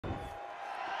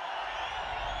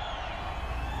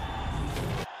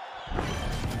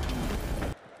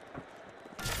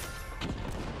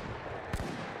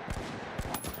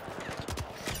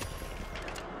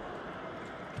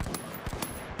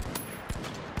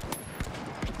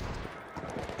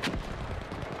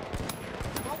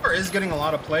Revolver is getting a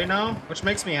lot of play now, which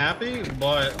makes me happy,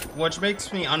 but what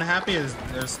makes me unhappy is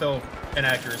there's still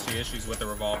inaccuracy issues with the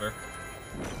Revolver,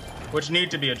 which need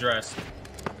to be addressed.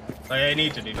 Like, they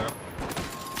need to be, bro.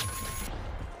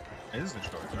 It is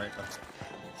destroyed, right?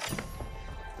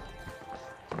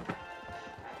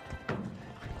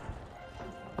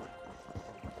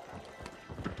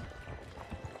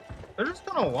 They're just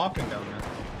kind of walking down there.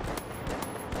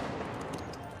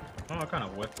 Oh, I kind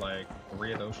of whipped like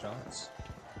 3 of those shots.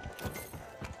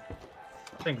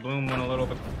 I think Bloom went a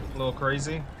little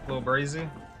crazy, a little brazy.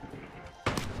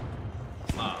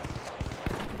 Ah.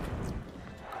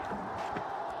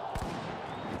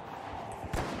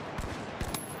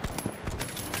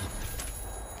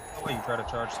 Oh wait, you try to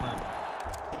charge slam.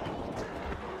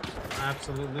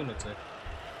 Absolute lunatic.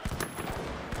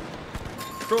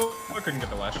 Bro, I couldn't get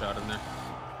the last shot in there.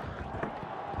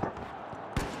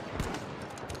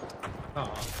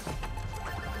 Oh.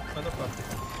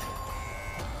 Motherfucker.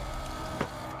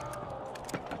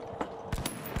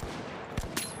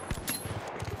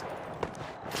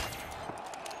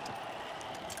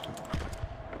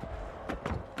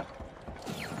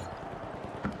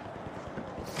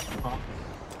 Oh.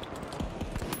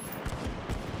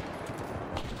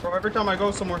 Bro, every time I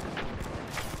go somewhere.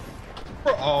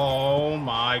 Bro, oh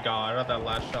my god, I got that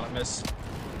last shot miss.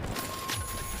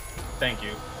 Thank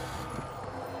you.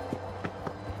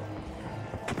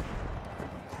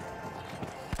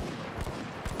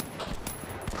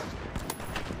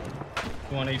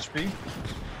 1 HP.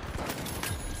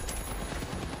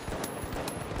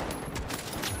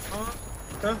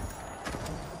 Okay.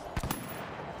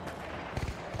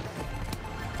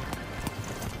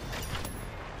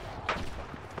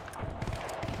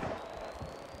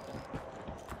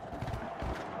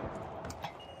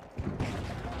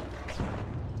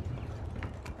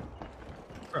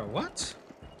 Bro, what?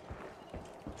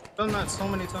 Done that so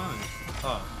many times.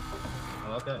 Oh,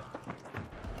 okay.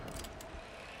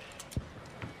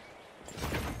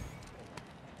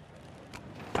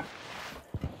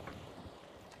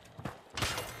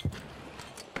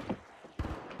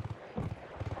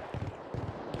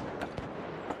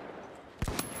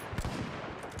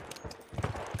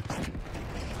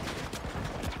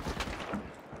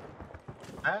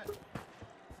 That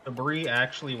debris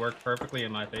actually worked perfectly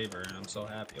in my favor, and I'm so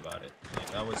happy about it. Like,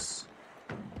 that was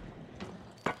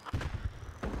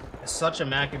such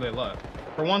immaculate luck.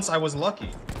 For once, I was lucky.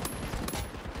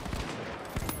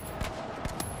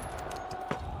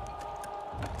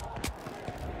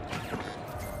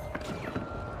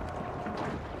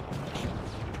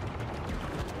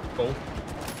 Oh.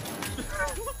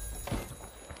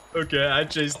 Okay, I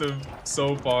chased him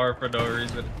so far for no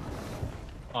reason.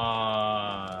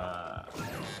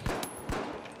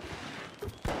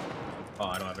 Oh,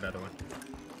 I don't have another one.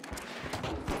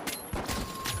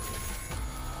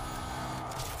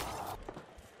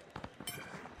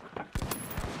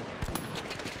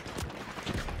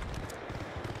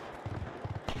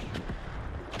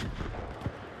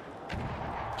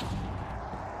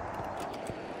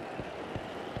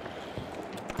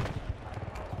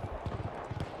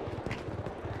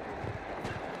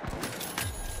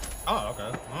 Oh,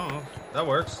 okay. Oh, that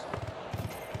works.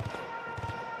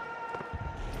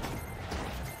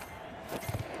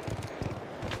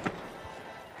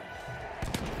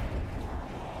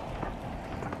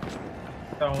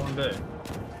 That one day.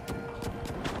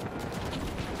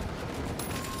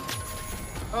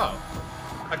 Oh,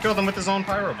 I killed him with his own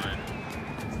pyro mine.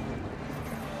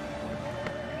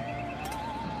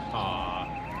 Aw.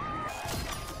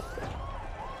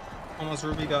 Almost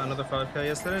Ruby got another 5K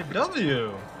yesterday.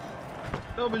 W.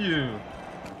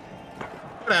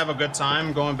 Gonna have a good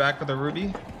time going back to the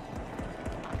Ruby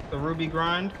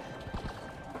grind.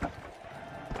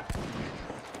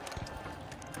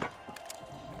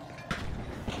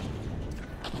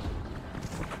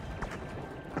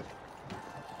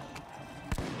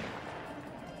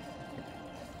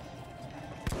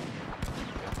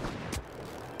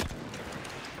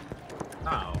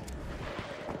 Ow.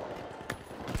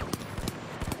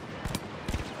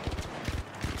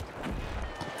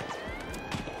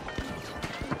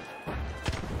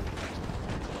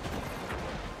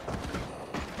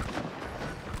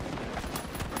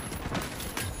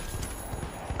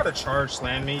 Try to charge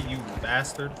slam me, you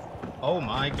bastard. Oh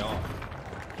my god.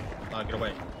 Get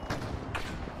away.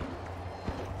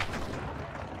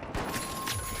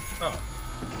 Oh.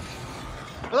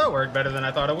 Well, that worked better than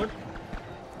I thought it would.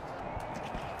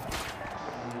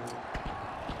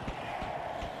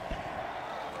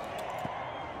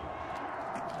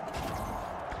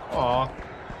 Aw.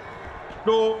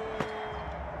 No.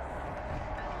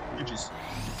 GG's.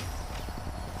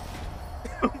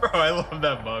 Bro, I love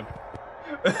that bug.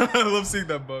 I love seeing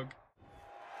that bug.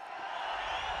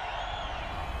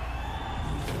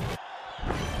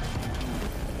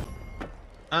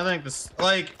 I think this,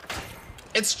 like,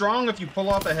 it's strong if you pull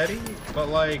off a heady, but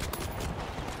like,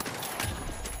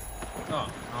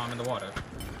 oh, I'm in the water.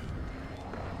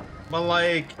 But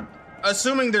like,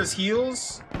 assuming there's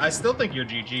heals, I still think you're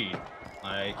GG.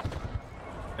 Like,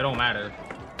 it don't matter.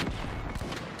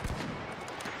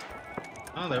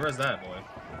 Oh, there is that boy.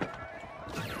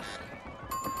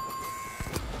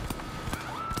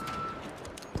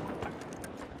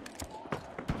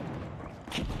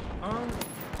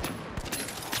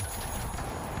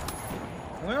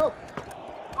 Well,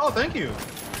 oh, thank you.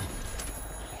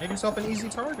 Made yourself an easy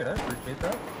target. I appreciate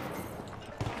that.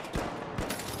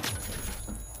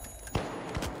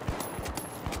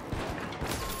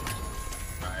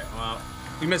 Alright, well,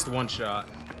 we missed one shot.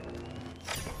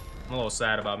 I'm a little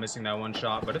sad about missing that one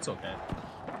shot, but it's okay.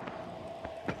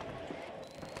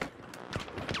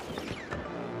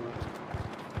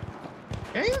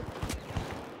 Can you?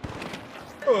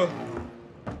 Oh,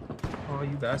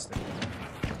 you bastard.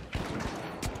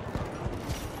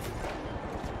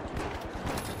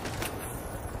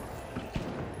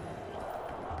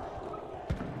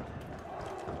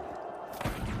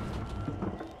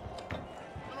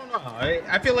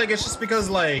 I feel like it's just because,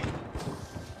 like,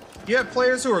 you have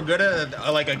players who are good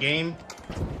at, like, a game.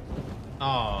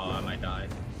 Oh, I might die.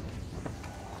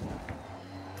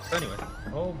 But anyway,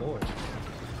 oh boy.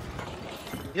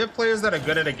 You have players that are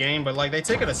good at a game, but, like, they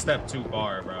take it a step too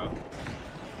far, bro.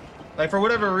 Like, for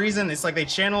whatever reason, it's like they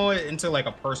channel it into, like,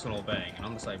 a personal thing. And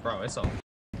I'm just like, bro, it's a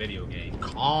video game.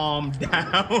 Calm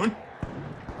down.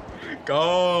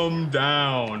 Calm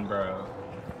down, bro.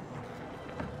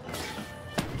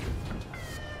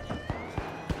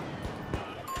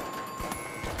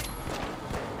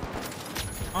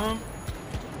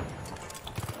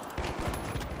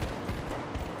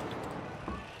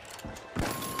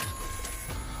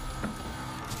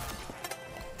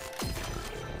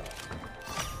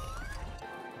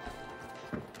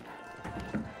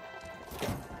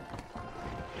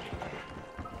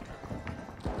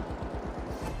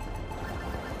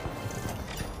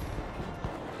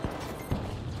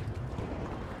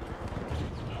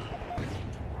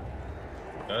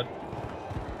 Good.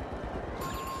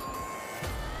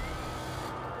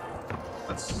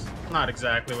 That's not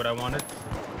exactly what I wanted.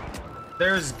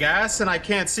 There's gas and I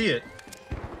can't see it.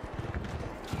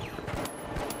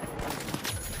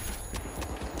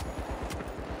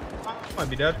 Oh, might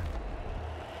be dead.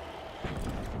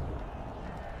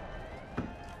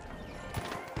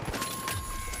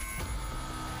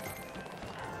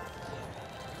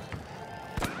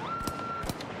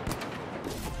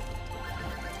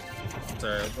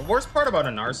 The worst part about a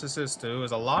narcissist too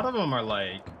is a lot of them are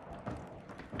like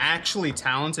actually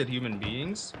talented human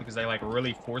beings because they like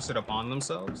really force it upon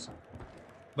themselves,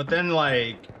 but then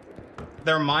like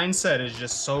their mindset is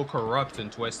just so corrupt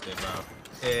and twisted, bro.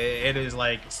 It is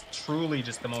like truly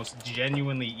just the most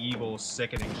genuinely evil,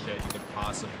 sickening shit you could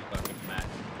possibly fucking imagine.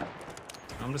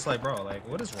 I'm just like, bro, like,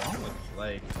 what is wrong with you?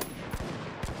 Like,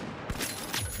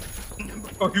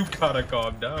 oh, you gotta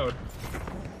calm down.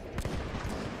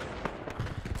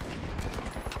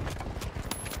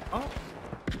 Oh.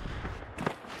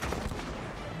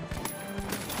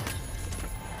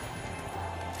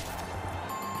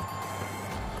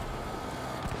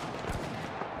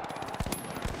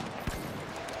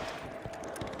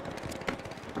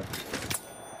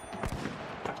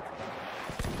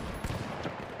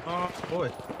 Oh, boy.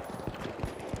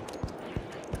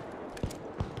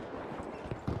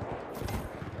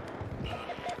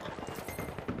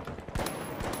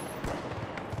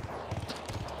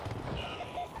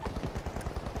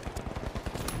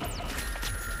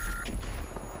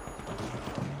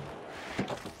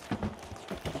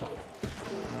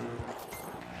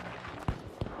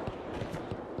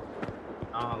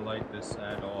 I don't like this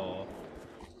at all.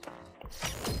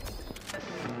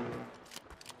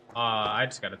 I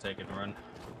just gotta take it and run.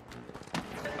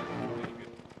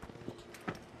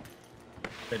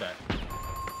 Stay back.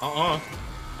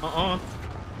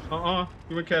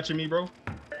 You were catching me, bro.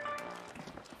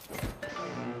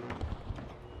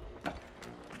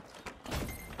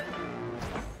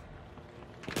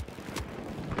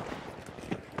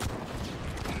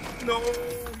 No,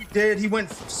 he did. He went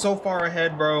so far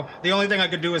ahead, bro. The only thing I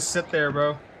could do is sit there,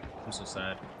 bro. I'm so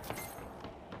sad.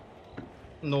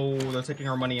 No, they're taking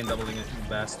our money and doubling it, you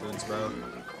bastards, bro.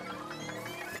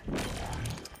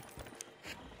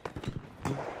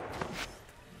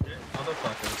 Yeah,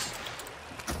 motherfuckers.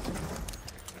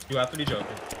 You have to be joking.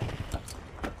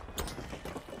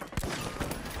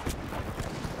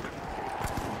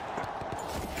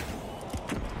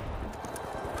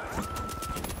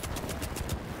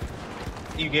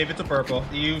 gave it to purple.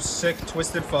 You sick,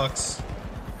 twisted fucks.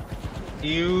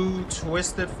 You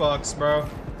twisted fucks, bro.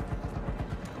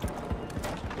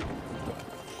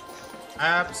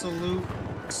 Absolute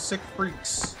sick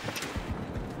freaks.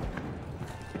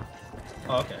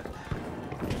 Oh, okay.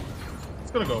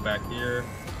 It's gonna go back here.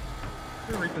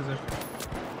 Reposition.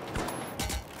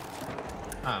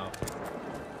 Oh.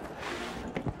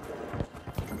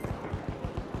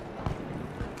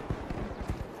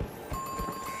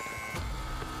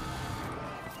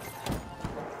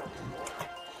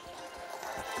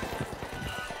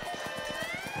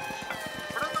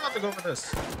 We're not about to go for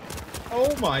this.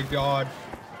 Oh my god.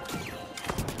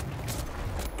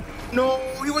 No,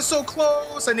 he was so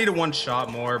close. I needed one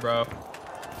shot more, bro.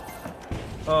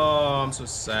 Oh, I'm so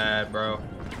sad, bro.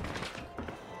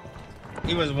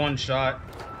 He was one shot.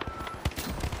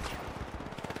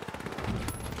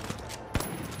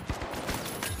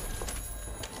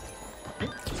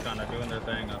 Just kind of doing their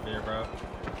thing up here, bro.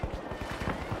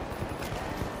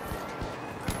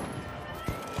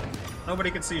 Nobody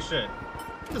can see shit.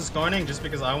 I'm just going just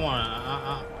because I want.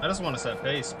 I just want to set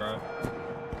pace, bro.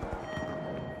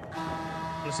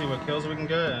 Let's see what kills we can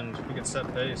get, and we can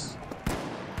set pace.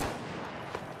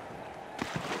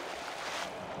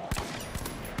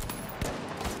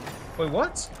 Wait,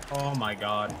 what? Oh my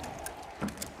god.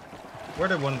 Where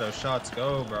did one of those shots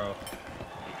go, bro?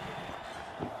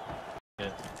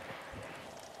 Shit.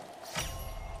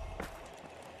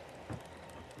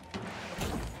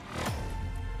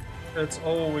 It's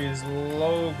always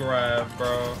low grab,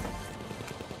 bro.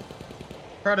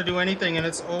 Try to do anything and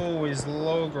it's always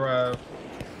low grab.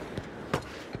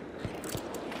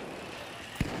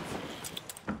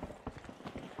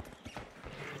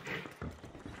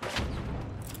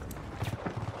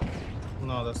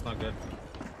 No, that's not good.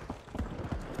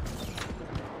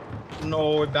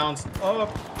 No, it bounced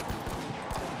up.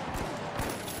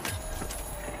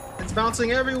 It's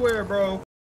bouncing everywhere, bro.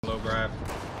 Low grab.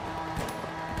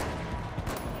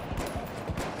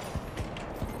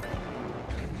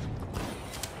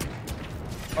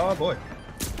 Oh boy.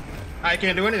 I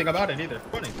can't do anything about it either.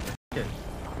 Funny.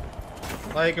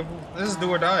 Like, this is do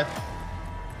or die.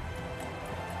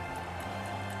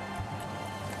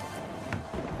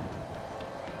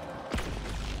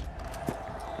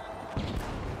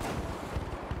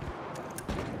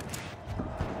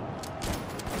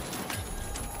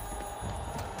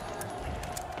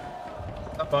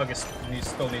 That bug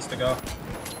still needs to go.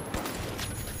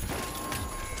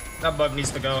 That bug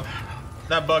needs to go.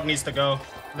 That bug needs to go.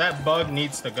 That bug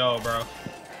needs to go, bro.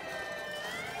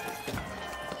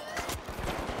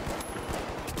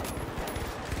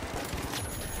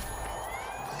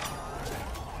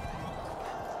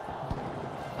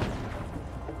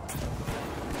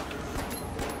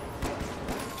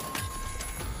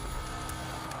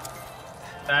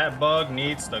 That bug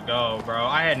needs to go, bro.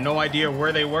 I had no idea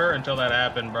where they were until that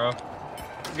happened, bro.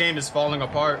 This game is falling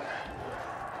apart.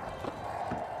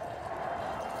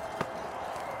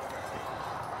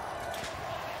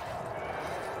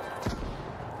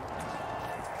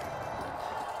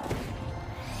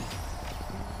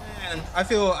 Man, I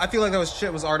feel like that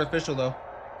shit was artificial though.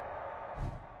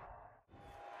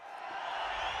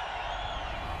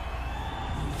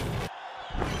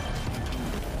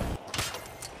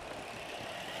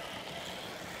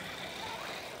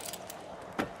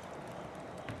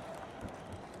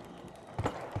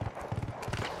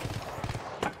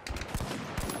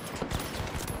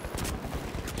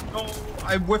 No,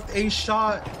 I whiffed a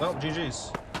shot. Well,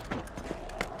 GG's.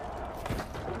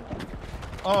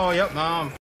 Oh, yep, nah,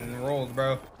 I'm rolled,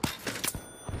 bro.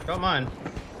 Got mine.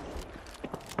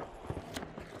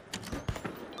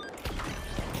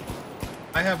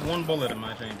 I have one bullet in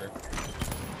my chamber.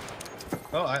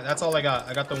 Oh, that's all I got.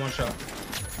 I got the one shot.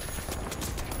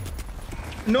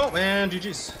 No, man,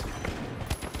 GG's.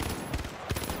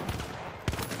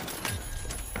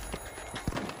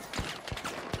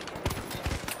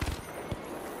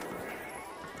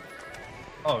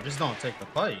 Oh, just don't take the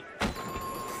fight.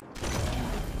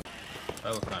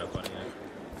 That was kind of funny, yeah.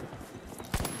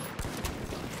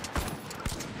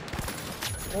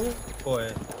 Oh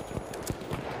boy.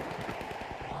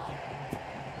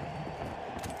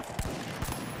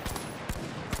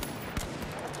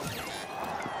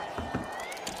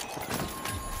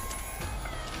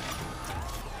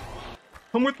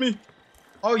 Come with me.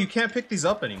 Oh, you can't pick these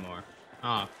up anymore.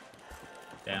 Ah,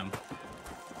 damn.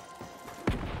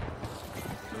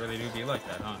 It really do be like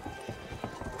that, huh?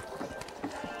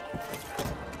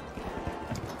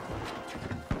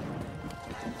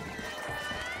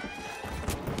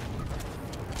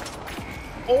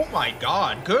 Oh my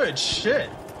god, good shit.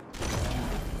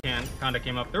 Can. kind of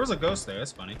came up. There was a ghost there.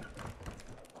 That's funny.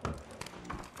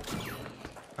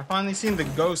 I finally seen the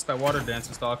ghost that Water Dance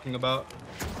was talking about.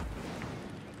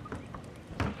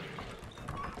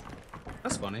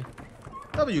 That's funny.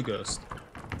 W ghost.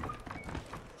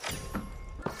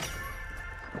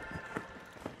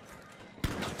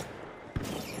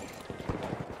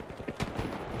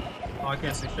 Oh, I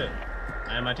can't see shit.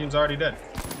 And my team's already dead.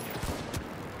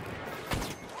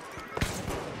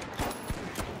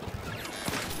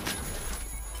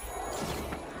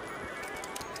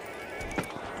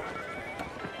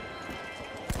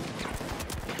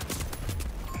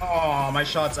 Oh, my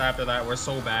shots after that were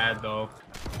so bad, though.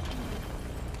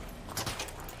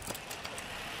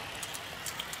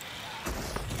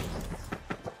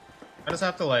 I just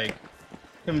have to, like,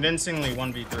 convincingly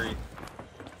 1v3.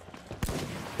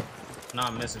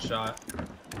 Not miss a shot.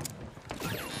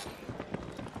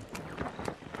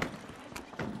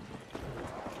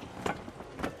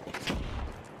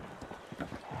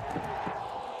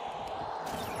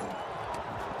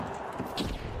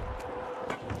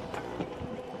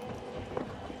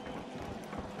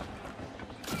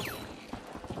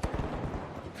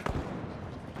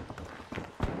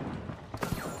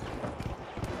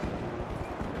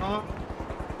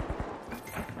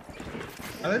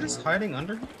 Are they just hiding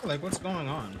under here? Like, what's going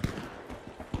on?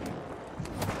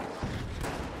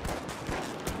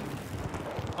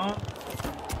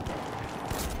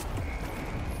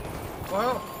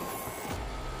 Well,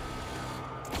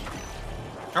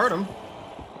 I heard him.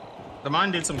 The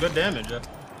mine did some good damage.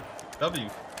 W.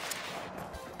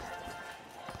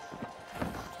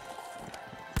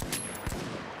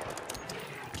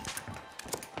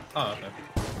 Oh, okay.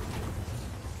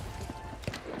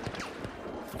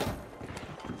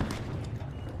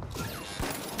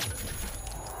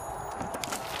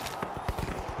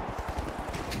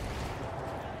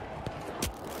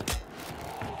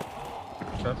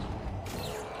 Okay.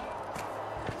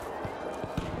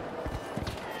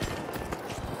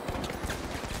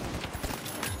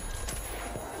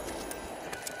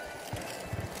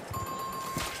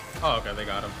 Oh, okay, they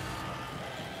got him.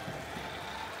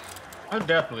 I'm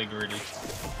definitely greedy.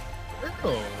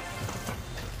 Ew.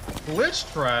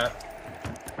 Glitch trap?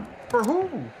 For who?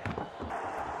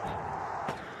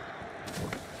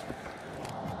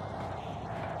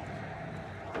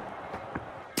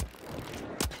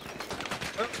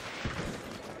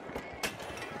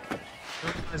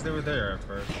 I realized they were there at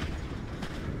first.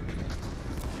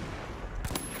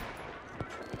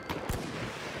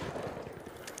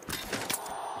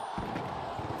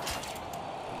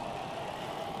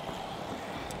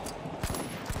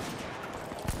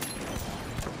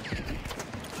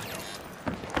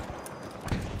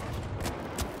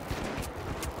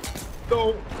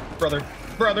 No,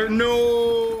 brother,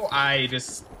 no! I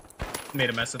just made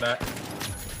a mess of that.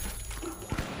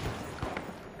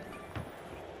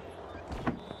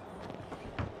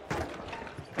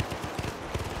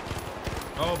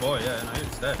 Oh boy, yeah, no,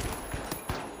 he's dead.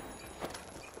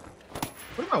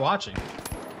 What am I watching?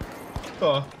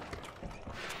 Oh.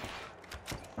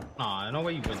 Aw, no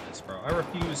way you win this, bro. I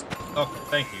refused. Okay,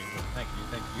 thank you.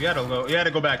 You had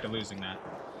to go back to losing that.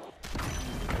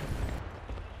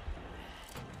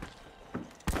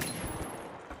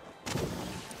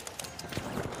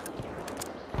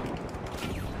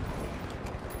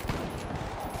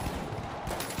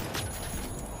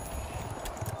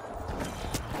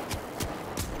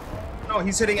 No,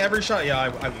 he's hitting every shot.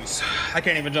 Yeah, I lose. I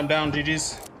can't even jump down.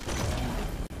 GG's.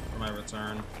 For my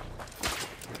return.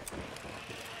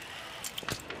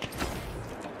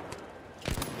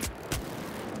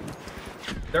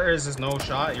 There is just no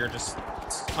shot. You're just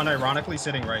unironically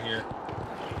sitting right here.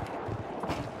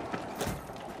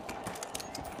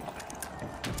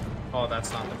 Oh,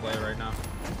 that's not the play right now.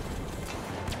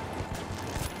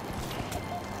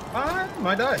 I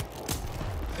might die.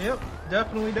 Yep,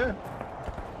 definitely dead.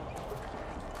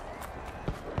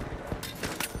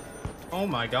 Oh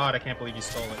my god, I can't believe you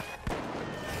stole it.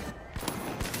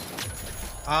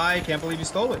 I can't believe you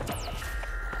stole it.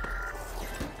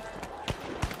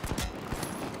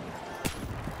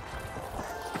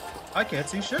 I can't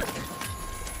see shit.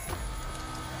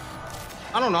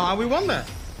 I don't know how we won that.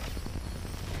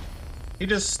 He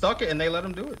just stuck it and they let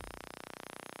him do it.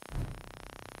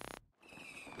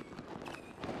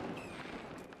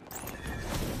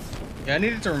 Yeah, I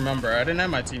needed to remember. I didn't have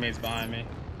my teammates behind me.